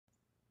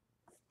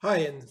Hi,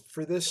 and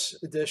for this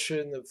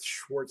edition of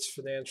Schwartz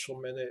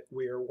Financial Minute,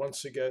 we are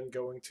once again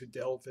going to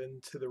delve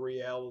into the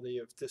reality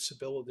of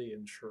disability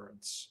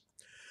insurance.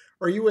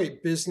 Are you a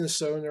business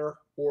owner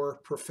or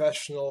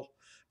professional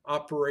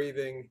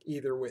operating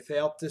either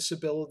without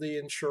disability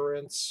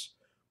insurance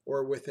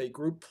or with a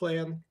group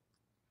plan?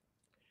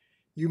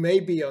 You may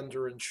be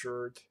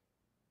underinsured,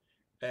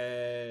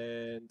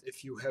 and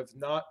if you have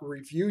not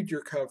reviewed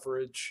your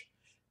coverage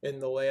in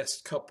the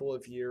last couple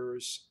of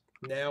years,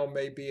 now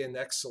may be an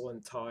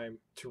excellent time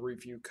to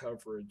review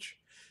coverage.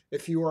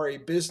 If you are a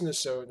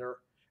business owner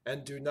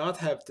and do not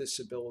have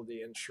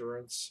disability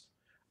insurance,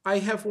 I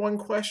have one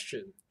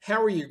question.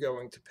 How are you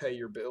going to pay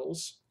your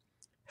bills?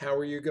 How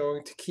are you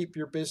going to keep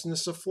your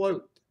business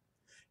afloat?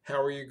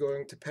 How are you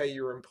going to pay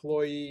your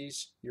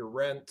employees, your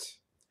rent?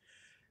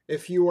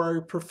 If you are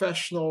a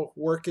professional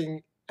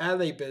working at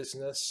a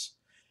business,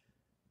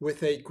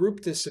 with a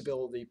group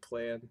disability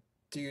plan,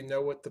 do you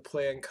know what the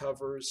plan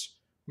covers?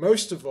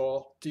 Most of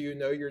all, do you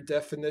know your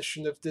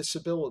definition of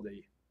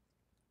disability?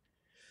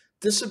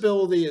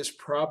 Disability is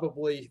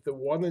probably the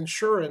one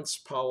insurance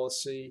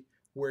policy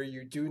where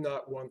you do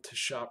not want to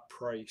shop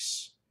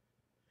price.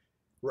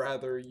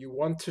 Rather, you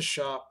want to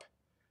shop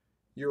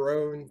your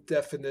own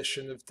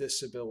definition of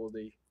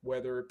disability,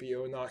 whether it be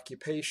own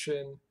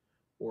occupation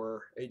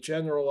or a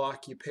general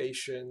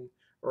occupation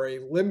or a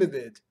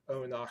limited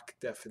own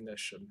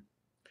definition.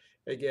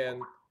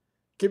 Again,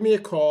 give me a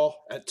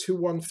call at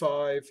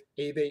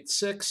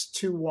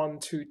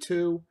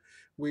 215-886-2122.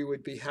 We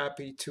would be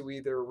happy to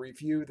either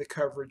review the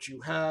coverage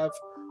you have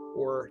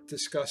or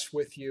discuss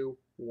with you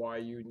why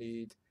you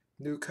need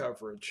new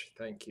coverage.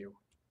 Thank you.